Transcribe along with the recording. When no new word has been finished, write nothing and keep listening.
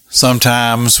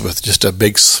sometimes with just a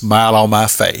big smile on my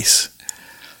face.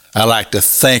 I like to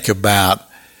think about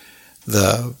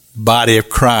the body of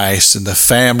Christ and the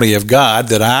family of God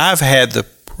that I've had the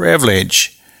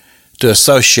privilege to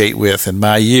associate with in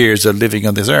my years of living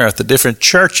on this earth, the different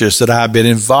churches that I've been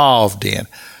involved in.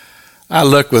 I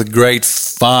look with great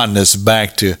fondness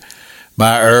back to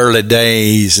my early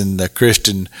days in the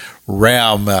Christian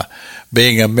realm,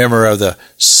 being a member of the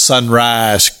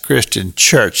Sunrise Christian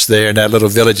Church there in that little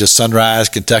village of Sunrise,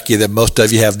 Kentucky, that most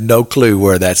of you have no clue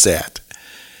where that's at.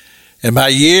 In my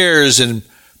years in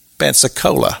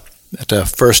Pensacola, at the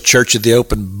First Church of the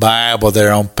Open Bible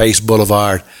there on Pace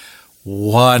Boulevard,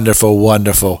 wonderful,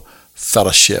 wonderful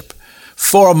fellowship.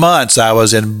 4 months I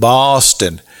was in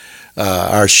Boston.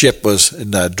 Our ship was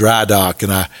in the dry dock,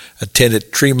 and I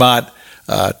attended Tremont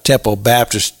Temple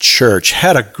Baptist Church.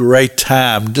 Had a great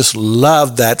time. Just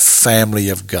loved that family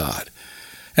of God.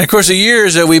 And of course, the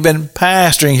years that we've been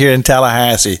pastoring here in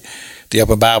Tallahassee, the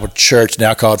Open Bible Church,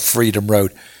 now called Freedom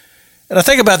Road. And I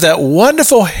think about that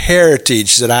wonderful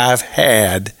heritage that I've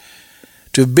had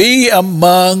to be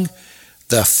among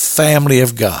the family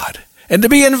of God and to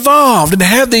be involved and to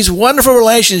have these wonderful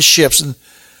relationships. And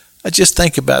I just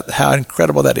think about how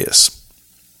incredible that is.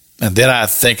 And then I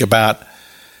think about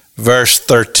verse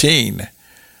 13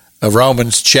 of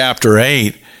Romans chapter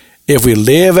 8. If we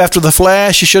live after the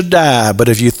flesh, you shall die. But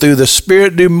if you through the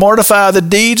Spirit do mortify the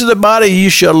deeds of the body, you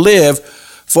shall live.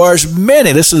 For as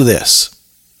many, listen to this,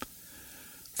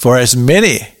 for as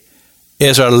many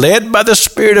as are led by the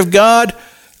Spirit of God,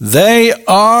 they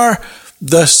are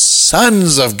the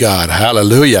sons of God.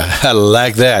 Hallelujah. I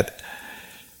like that.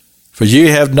 For you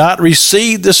have not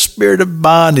received the spirit of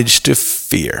bondage to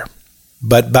fear,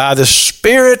 but by the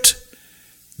Spirit,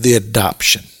 the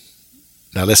adoption.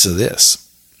 Now listen to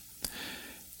this.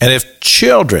 And if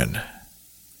children,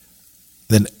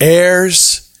 then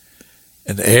heirs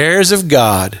and heirs of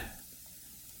God,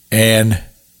 and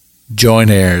joint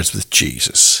heirs with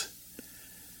Jesus.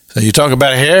 So you talk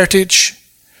about heritage,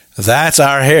 that's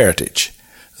our heritage.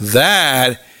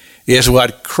 That is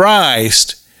what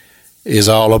Christ is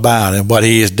all about, and what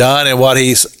he has done and what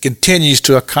he continues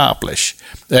to accomplish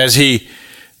as he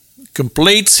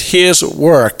completes his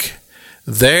work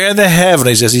there in the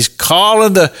heavens, as he's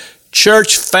calling the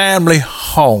church family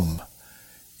home.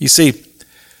 You see,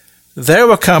 there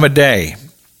will come a day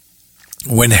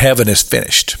when heaven is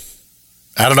finished.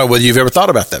 I don't know whether you've ever thought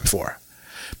about that before,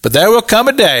 but there will come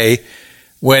a day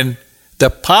when the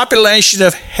population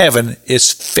of heaven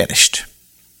is finished.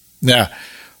 Now,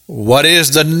 what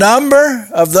is the number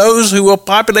of those who will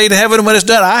populate heaven when it's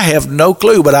done? I have no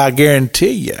clue, but I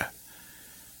guarantee you,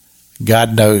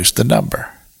 God knows the number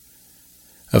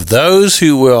of those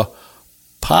who will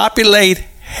populate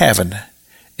heaven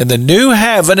in the new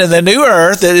heaven and the new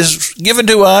earth that is given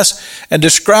to us and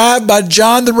described by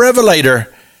John the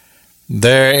Revelator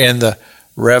there in the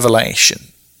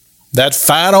Revelation. That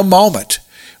final moment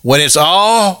when it's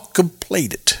all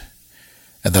completed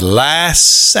and the last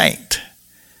saint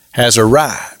has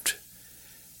arrived,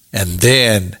 and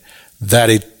then that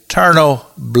eternal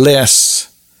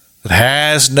bliss that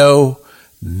has no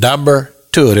number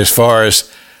to it as far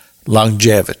as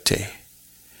longevity.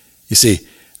 You see,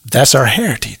 that's our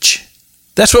heritage.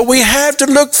 That's what we have to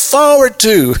look forward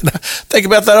to. Think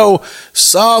about that old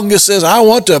song that says, I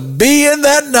want to be in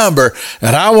that number.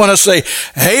 And I want to say,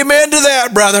 amen to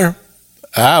that, brother.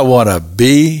 I want to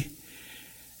be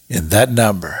in that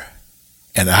number.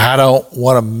 And I don't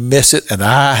want to miss it. And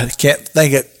I can't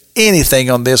think of anything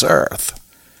on this earth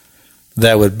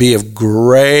that would be of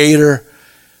greater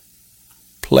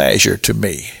pleasure to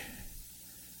me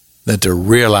than to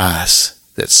realize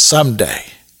that someday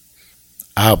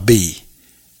I'll be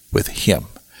with him.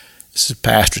 This is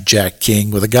Pastor Jack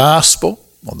King with the gospel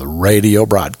on the radio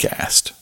broadcast.